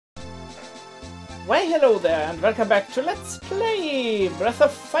Why hello there and welcome back to Let's Play Breath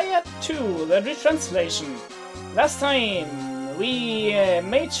of Fire 2, the Retranslation. Last time we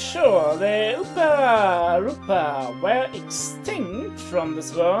made sure the Rupa were extinct from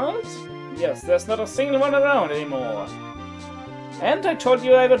this world. Yes, there's not a single one around anymore. And I told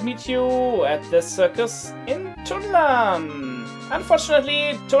you I would meet you at the circus in Tunlan.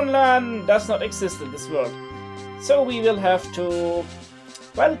 Unfortunately, Tunlan does not exist in this world. So we will have to,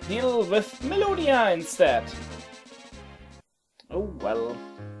 well, deal with Melodia instead. Oh well.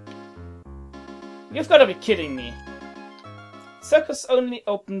 You've gotta be kidding me. Circus only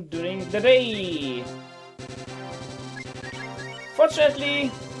open during the day.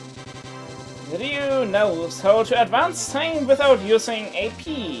 Fortunately, Ryu knows how to advance time without using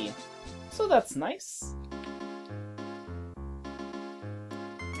AP. So that's nice.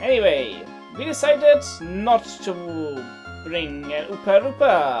 Anyway, we decided not to bring an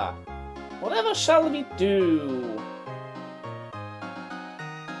Rupa. Whatever shall we do?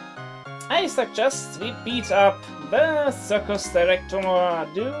 I suggest we beat up the circus director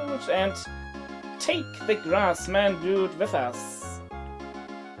dude and take the grassman dude with us.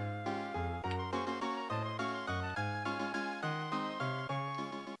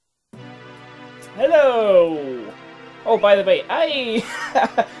 Hello! Oh, by the way, I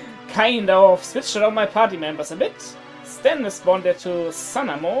kind of switched around my party members a bit. Sten is bonded to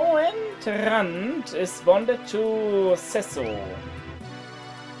Sanamo and Rand is bonded to Sesso.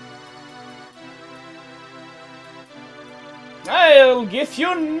 I'll give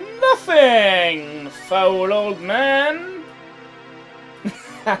you nothing, foul old man!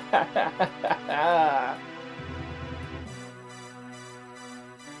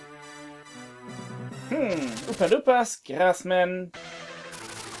 Upa-Dupas, Grassman,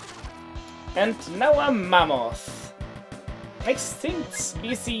 and now a mammoth. Extinct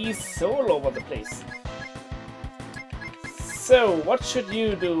species all over the place. So, what should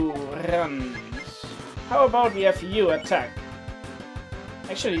you do, Rand? How about we have you attack?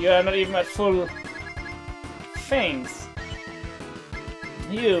 Actually, you are not even at full things.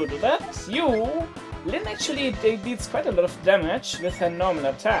 You do that. You, Lyn actually deals quite a lot of damage with her normal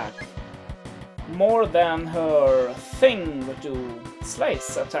attack. More than her thing would do,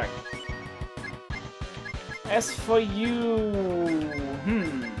 slice attack. As for you,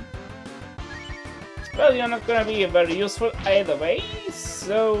 well, you're not gonna be very useful either way,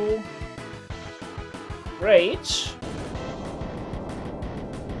 so rage.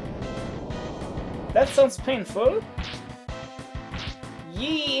 That sounds painful.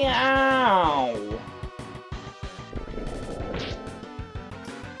 Yeah.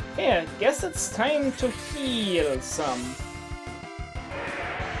 Yeah, guess it's time to heal some.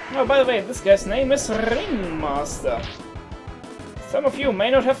 Oh, by the way, this guy's name is Ringmaster. Some of you may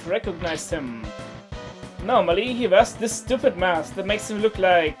not have recognized him. Normally, he wears this stupid mask that makes him look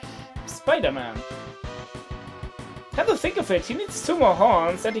like Spider-Man. Come to think of it, he needs 2 more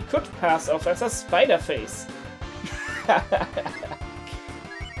horns and he could pass off as a spider face.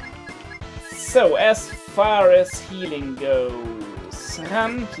 So, as far as healing goes,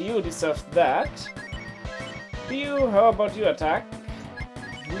 Rand, you deserve that. You, how about you attack?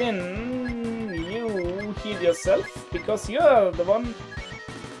 Lyn, you heal yourself, because you're the one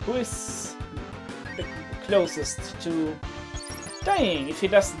who is the closest to dying, if he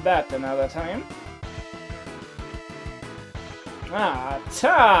does that another time.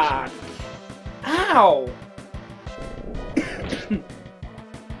 Attack! Ow!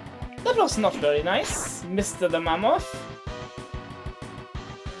 That was not very nice, Mr. the Mammoth.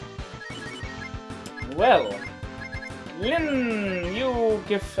 Well, Lyn, you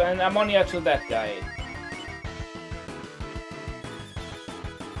give an ammonia to that guy.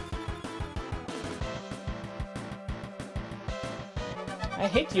 I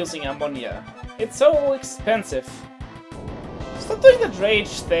hate using ammonia. It's so expensive. Stop doing that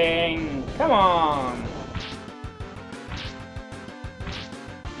rage thing. Come on.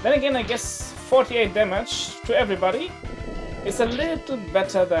 Then again, I guess 48 damage to everybody is a little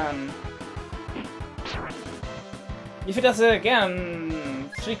better than if it does it again.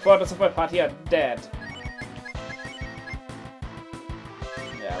 3/4 of my party are dead.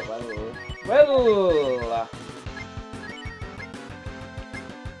 Yeah, well.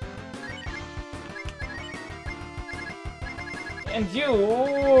 And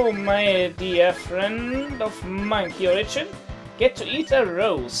you, my dear friend of monkey origin, get to eat a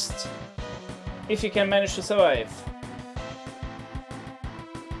roast. If you can manage to survive.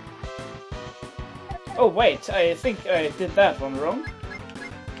 Oh wait, I think I did that one wrong.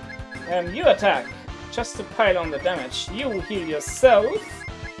 You attack. just to pile on the damage. You heal yourself,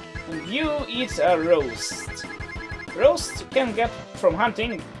 And you eat a roast. Roast you can get from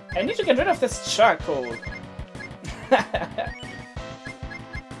hunting. I need to get rid of this charcoal.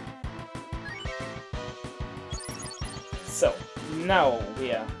 So, now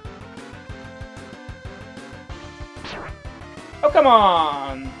we are... Oh, come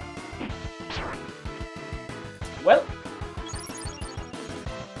on! Well...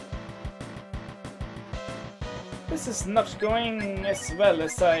 This is not going as well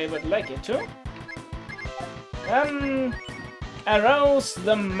as I would like it to. Arouse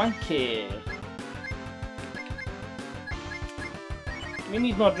the monkey. We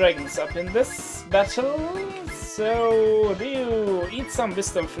need more dragons up in this battle, so do you eat some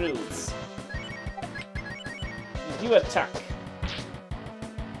wisdom fruits. You attack.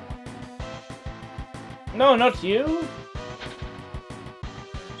 No, not you.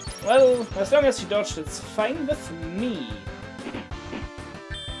 Well, as long as you dodged, it's fine with me.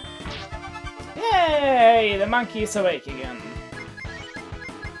 Yay! The monkey is awake again.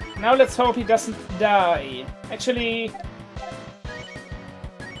 Now let's hope he doesn't die. Actually,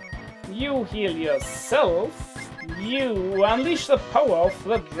 you heal yourself. You unleash the power of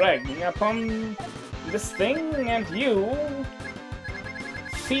the dragon upon this thing, and you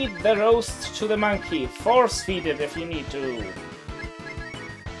feed the roast to the monkey. Force feed it if you need to.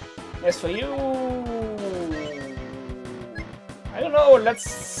 As for you, I don't know,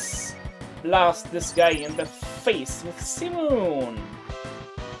 let's blast this guy in the face with Simoon.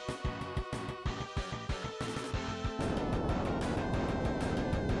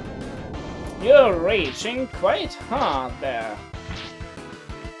 You're raging quite hard there,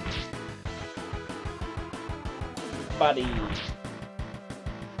 buddy.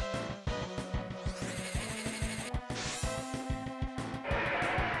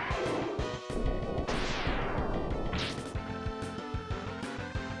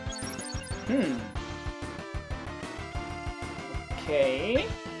 Okay.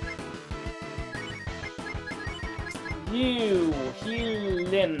 You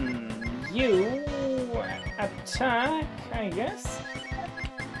heal in. You attack, I guess.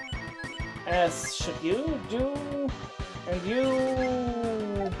 As should you do. And you...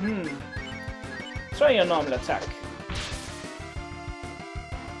 Try your normal attack.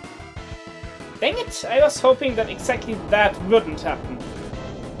 Dang it! I was hoping that exactly that wouldn't happen.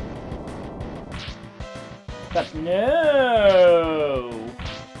 But no!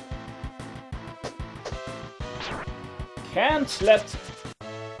 Can't let...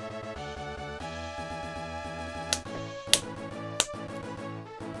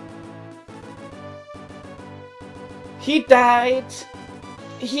 He died!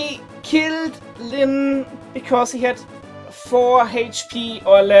 He killed Lyn because he had 4 HP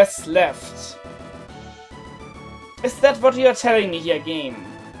or less left. Is that what you're telling me here, game?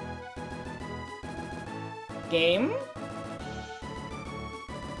 Game?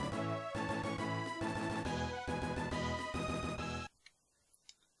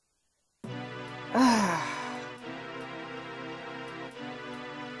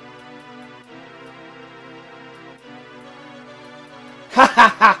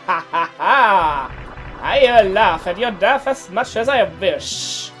 I'll laugh at your death as much as I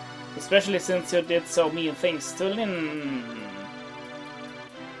wish. Especially since you did so mean things to Lyn.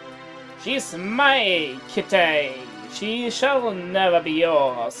 She's my kitty. She shall never be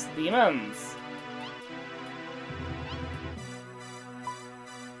yours, demons.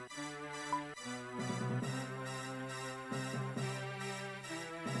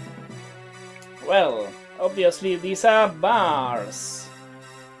 Well, obviously these are bars.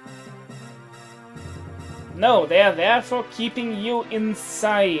 No, they are there for keeping you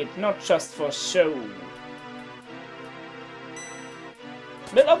inside, not just for show.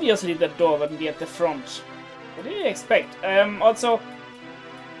 But obviously the door wouldn't be at the front. What did you expect? Also,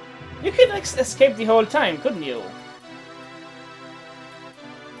 you could escape the whole time, couldn't you?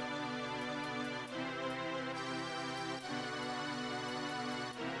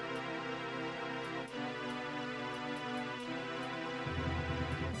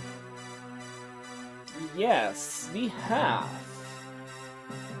 Yes, we have.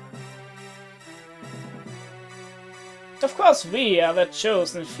 Of course we are the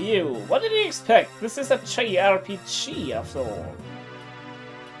chosen few. What did you expect? This is a JRPG after all.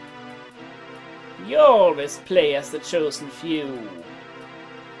 You always play as the chosen few.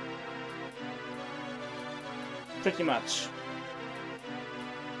 Pretty much.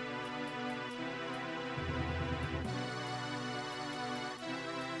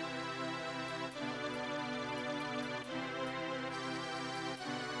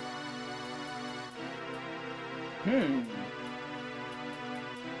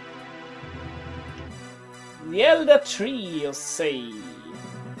 The Elder Tree, you say?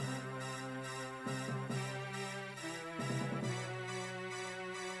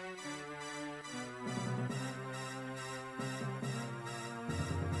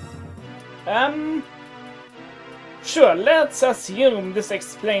 Sure, let's assume this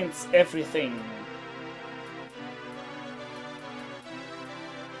explains everything.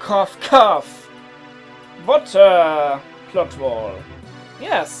 Cough, cough! Water plot wall.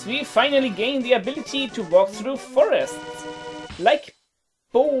 Yes, we finally gained the ability to walk through forests, like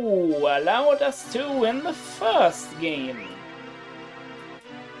Bo allowed us to in the first game.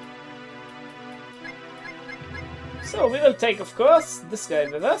 So we will take, of course, this guy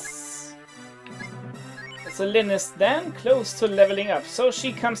with us. So Lynn is then close to leveling up, so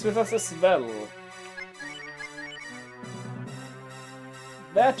she comes with us as well.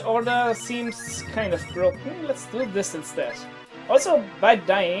 That order seems kind of broken. Let's do this instead. Also, by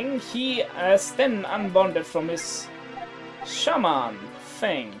dying, he is then unbonded from his shaman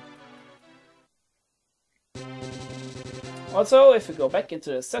thing. Also, if we go back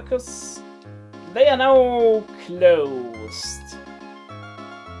into the circus, they are now closed.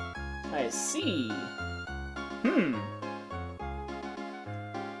 I see.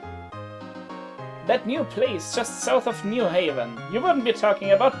 That new place just south of New Haven. You wouldn't be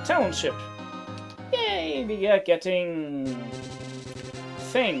talking about township. Yay, we are getting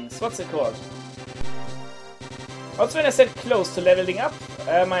things. What's it called? Also, when I said close to leveling up,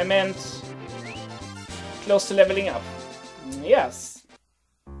 I meant close to leveling up. Yes.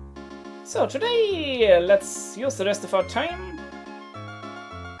 So today, let's use the rest of our time.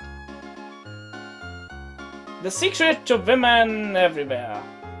 The secret to women everywhere.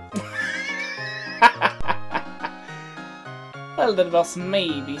 Well, that was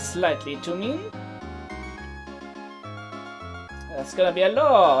maybe slightly too mean. There's gonna be a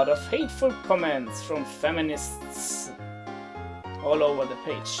lot of hateful comments from feminists all over the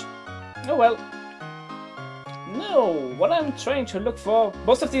page. Oh well. No, what I'm trying to look for,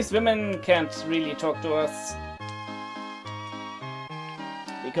 most of these women can't really talk to us.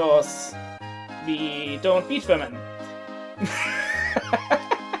 Because we don't beat women.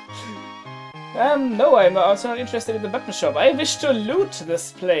 No, I'm also not interested in the button shop. I wish to loot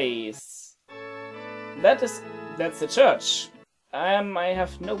this place. That's the church. I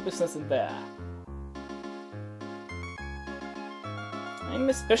have no business in there. I'm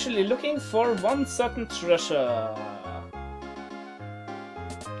especially looking for one certain treasure.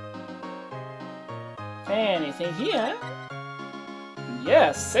 Anything here?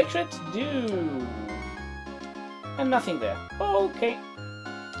 Yes, sacred dew. And nothing there. Okay.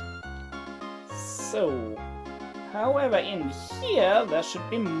 So, however, in here there should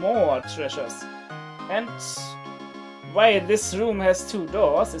be more treasures. And why this room has 2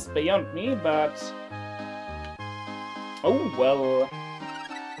 doors is beyond me, but oh well.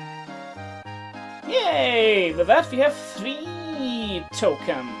 Yay! With that we have 3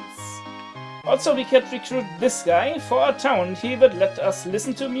 tokens. Also, we could recruit this guy for our town. He would let us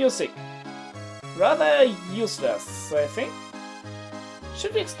listen to music. Rather useless, I think.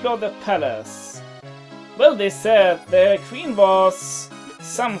 Should we explore the palace? Well, they said the queen was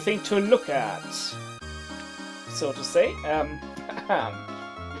something to look at, so to say.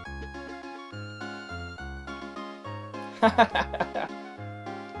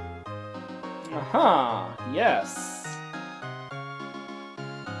 Aha, yes.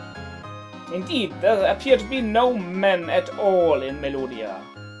 Indeed, there appear to be no men at all in Melodia.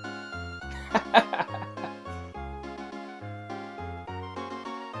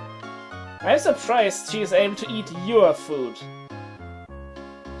 I'm surprised she is able to eat your food,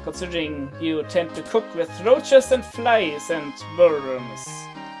 considering you tend to cook with roaches and flies and worms.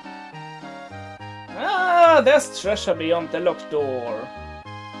 Ah, there's treasure beyond the locked door.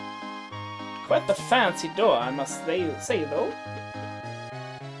 Quite the fancy door, I must say though.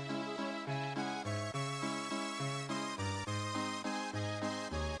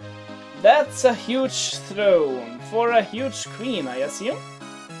 That's a huge throne for a huge queen, I assume.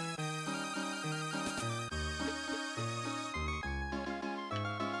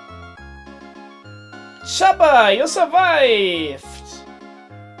 Shabba, you survived!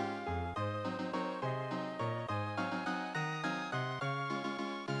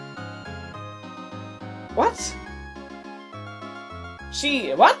 What?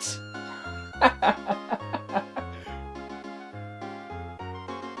 What?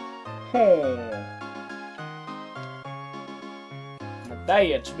 A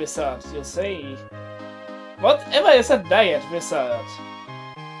diet wizard, you say? Whatever is a diet wizard?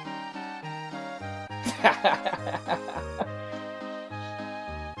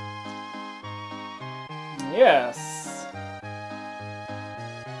 Yes.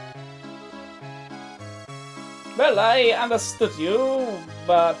 Well, I understood you,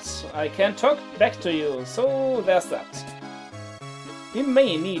 but I can't talk back to you, so there's that. We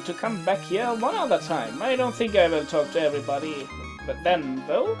may need to come back here one other time. I don't think I will talk to everybody, but then,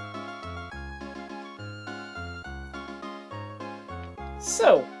 though.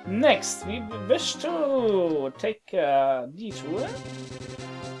 So, next, we wish to take a detour.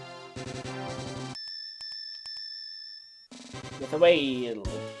 With a whale.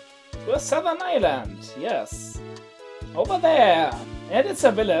 To a southern island, yes. Over there. And it's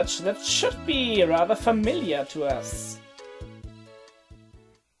a village that should be rather familiar to us.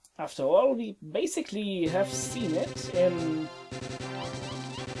 After all, we basically have seen it in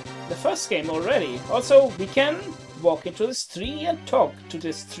the first game already. Also, we can walk into this tree and talk to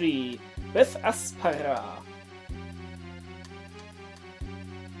this tree with Aspara.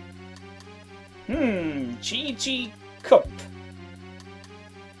 Chi Cup.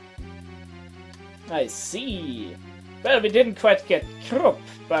 I see. Well, we didn't quite get Krupp,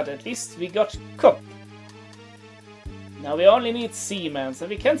 but at least we got Cup. Now we only need seamen, so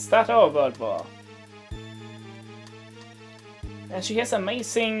we can start our world war. And she has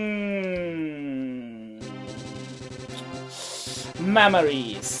amazing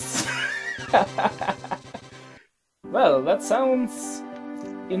memories. Well, that sounds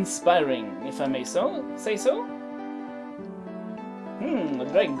inspiring, if I may say so. A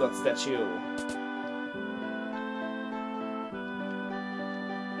dragon god statue.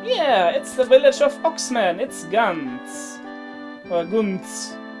 Yeah, it's the village of Oxman. It's Gantz. Or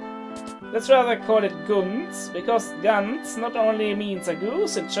Gunz. Let's rather call it Gunz, because Gantz not only means a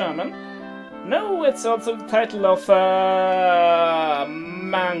goose in German, no, it's also the title of a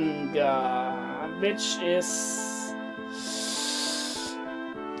manga, which is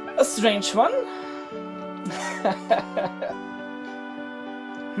a strange one.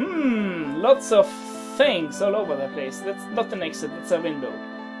 Lots of things all over the place. That's not an exit, it's a window.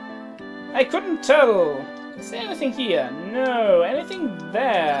 I couldn't tell. Is there anything here? No. Anything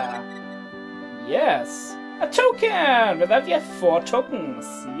there? Yes. A token! With that we have 4 tokens.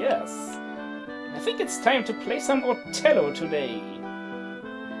 Yes. I think it's time to play some Othello today.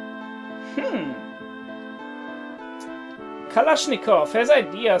 Kalashnikov has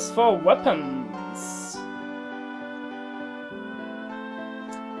ideas for weapons.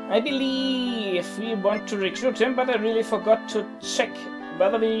 I believe we want to recruit him, but I really forgot to check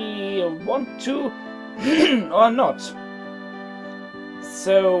whether we want to or not.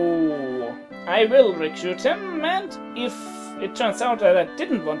 So I will recruit him, and if it turns out that I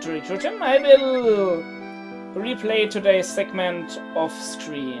didn't want to recruit him, I will replay today's segment off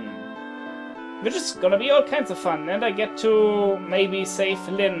screen. Which is gonna be all kinds of fun, and I get to maybe save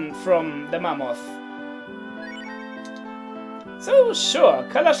Lynn from the mammoth. So sure,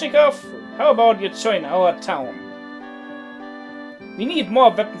 Kalashnikov, how about you join our town? We need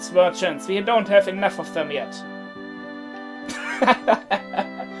more weapons merchants, we don't have enough of them yet.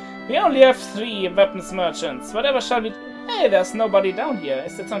 We only have 3 weapons merchants, whatever shall we do? Hey, there's nobody down here,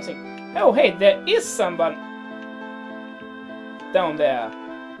 is that something? Oh hey, there is someone down there.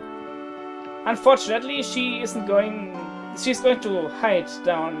 Unfortunately, she's going to hide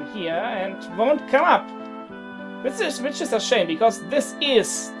down here and won't come up. Which is a shame, because this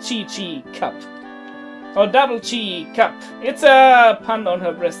is Chi Cup. Or Double Chi Cup. It's a pun on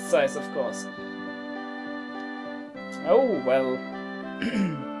her breast size, of course. Oh, well.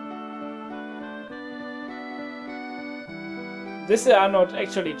 These are not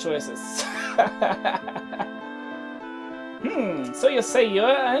actually choices. So you say you're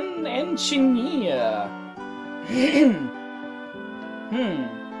an engineer.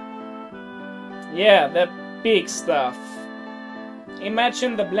 Yeah, the big stuff.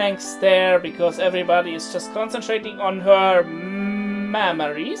 Imagine the blank stare because everybody is just concentrating on her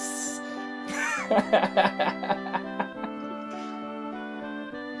memories.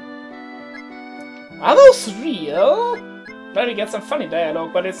 Are those real? Well, we get some funny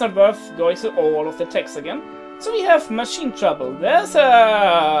dialogue, but it's not worth going through all of the text again. So we have machine trouble. There's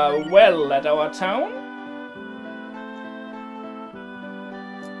a well at our town.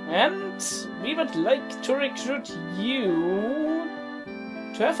 And we would like to recruit you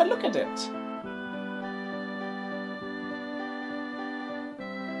to have a look at it.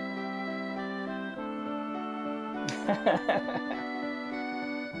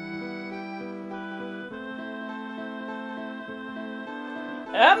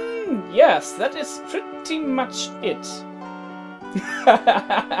 Yes, that is pretty much it.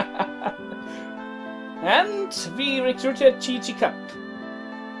 And we recruited Chi Cup.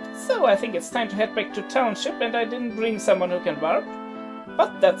 So I think it's time to head back to Township, and I didn't bring someone who can warp.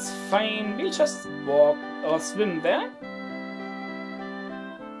 But that's fine, we'll just walk or swim there.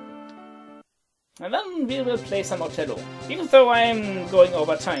 And then we will play some Othello, even though I'm going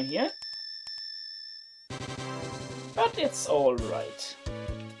over time here. But it's alright.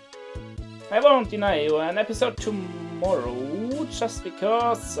 I won't deny you an episode tomorrow, just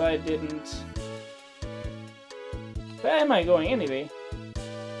because I didn't... Where am I going anyway?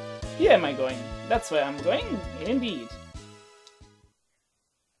 Here am I going. That's where I'm going, indeed.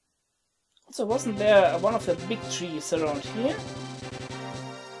 Also, wasn't there one of the big trees around here?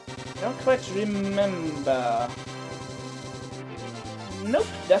 I don't quite remember. Nope,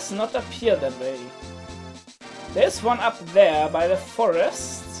 does not appear that way. There's one up there by the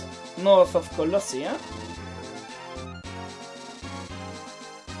forest, north of Colossia.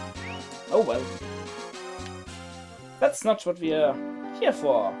 Oh well. That's not what we are here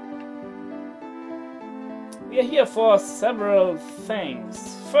for. We are here for several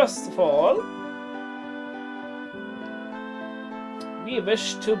things. First of all, we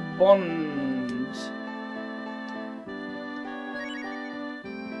wish to bond.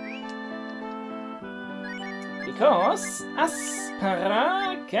 Because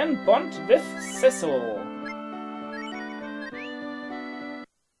Aspara can bond with Sesso.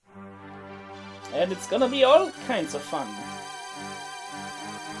 And it's gonna be all kinds of fun.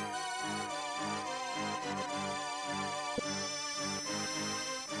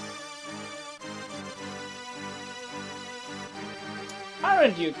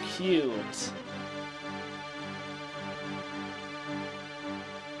 Aren't you cute?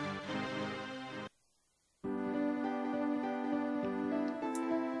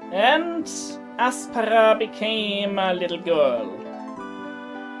 And Aspara became a little girl.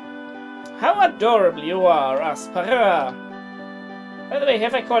 How adorable you are, Aspara! By the way,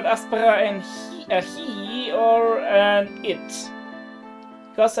 have I called Aspara a he or an it?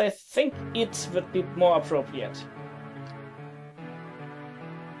 Because I think it would be more appropriate.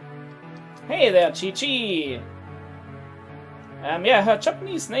 Hey there, Chi-Chi! Yeah, her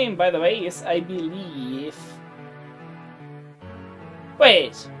Japanese name, by the way, is I believe...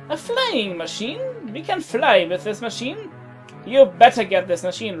 Wait, a flying machine? We can fly with this machine? You better get this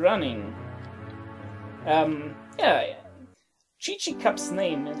machine running. Yeah. Chi-Chi Cup's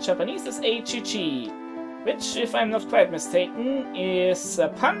name in Japanese is Chi-Chi, which, if I'm not quite mistaken, is a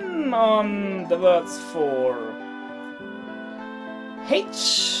pun on the words for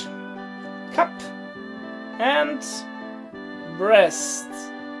H, cup, and breast.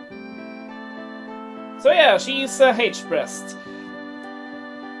 So yeah, she's a H-breast.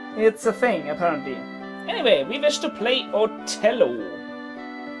 It's a thing, apparently. Anyway, we wish to play Othello.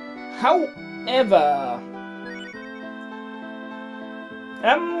 However...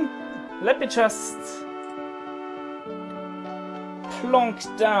 let me just... plonk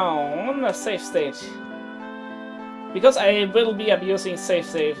down a save state. Because I will be abusing save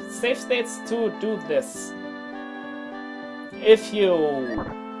states to do this. If you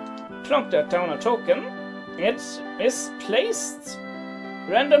plonk down a token, it is placed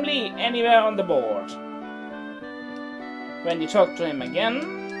randomly anywhere on the board. When you talk to him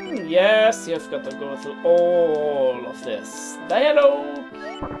again, yes, you've got to go through all of this dialogue.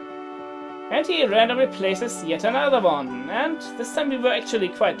 And he randomly places yet another one. And this time we were actually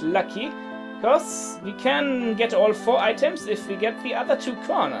quite lucky, because we can get all 4 items if we get the other 2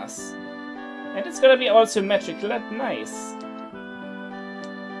 corners. And it's gonna be all symmetrical and nice.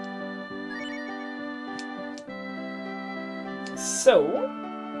 So,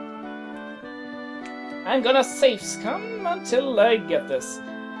 I'm gonna save scum until I get this.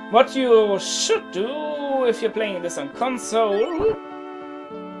 What you should do if you're playing this on console...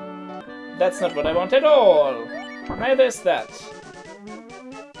 That's not what I want at all. Neither is that.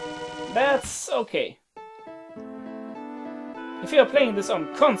 That's okay. If you're playing this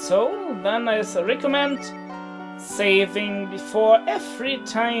on console, then I recommend saving before every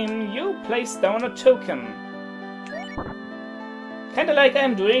time you place down a token. Kinda like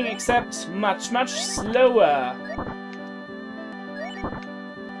I'm doing, except much slower.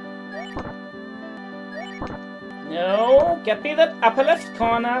 No, get me that upper left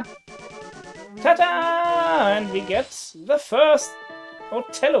corner. Ta-da! And we get the first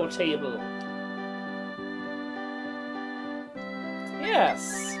Othello table.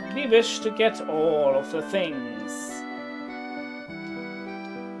 Yes, we wish to get all of the things.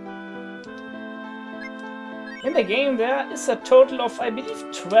 In the game there is a total of, I believe,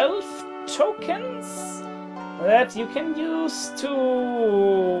 12 tokens that you can use to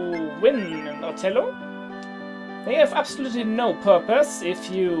win in Othello. They have absolutely no purpose if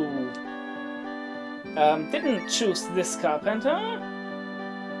you didn't choose this carpenter.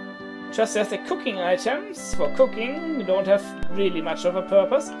 Just as the cooking items for cooking don't have really much of a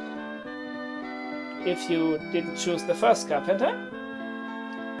purpose if you didn't choose the first carpenter.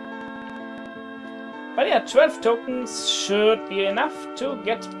 But yeah, 12 tokens should be enough to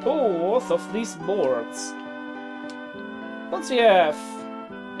get both of these boards. Once we have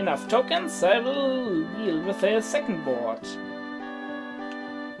enough tokens, I will deal with the second board.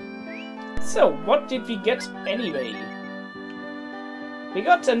 So, what did we get anyway? We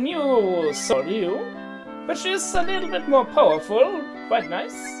got a new sword view, which is a little bit more powerful, quite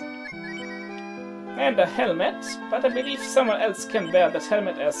nice. And a helmet, but I believe someone else can wear that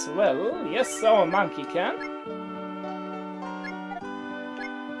helmet as well. Yes, our monkey can.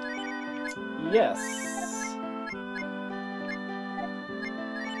 Yes.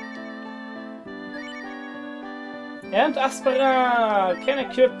 And Aspera can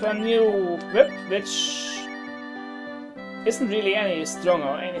equip a new whip, which isn't really any stronger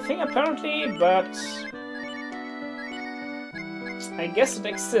or anything apparently, but I guess it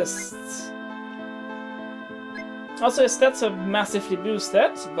exists. Also, his stats are massively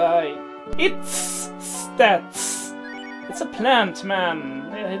boosted by its stats. It's a plant,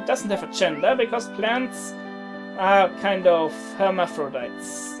 man. It doesn't have a gender because plants are kind of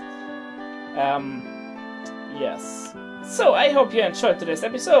hermaphrodites. Yes. So, I hope you enjoyed today's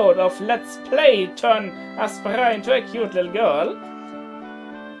episode of Let's Play Turn Aspera into a cute little girl.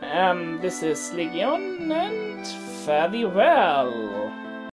 This is Legion, and fare thee well.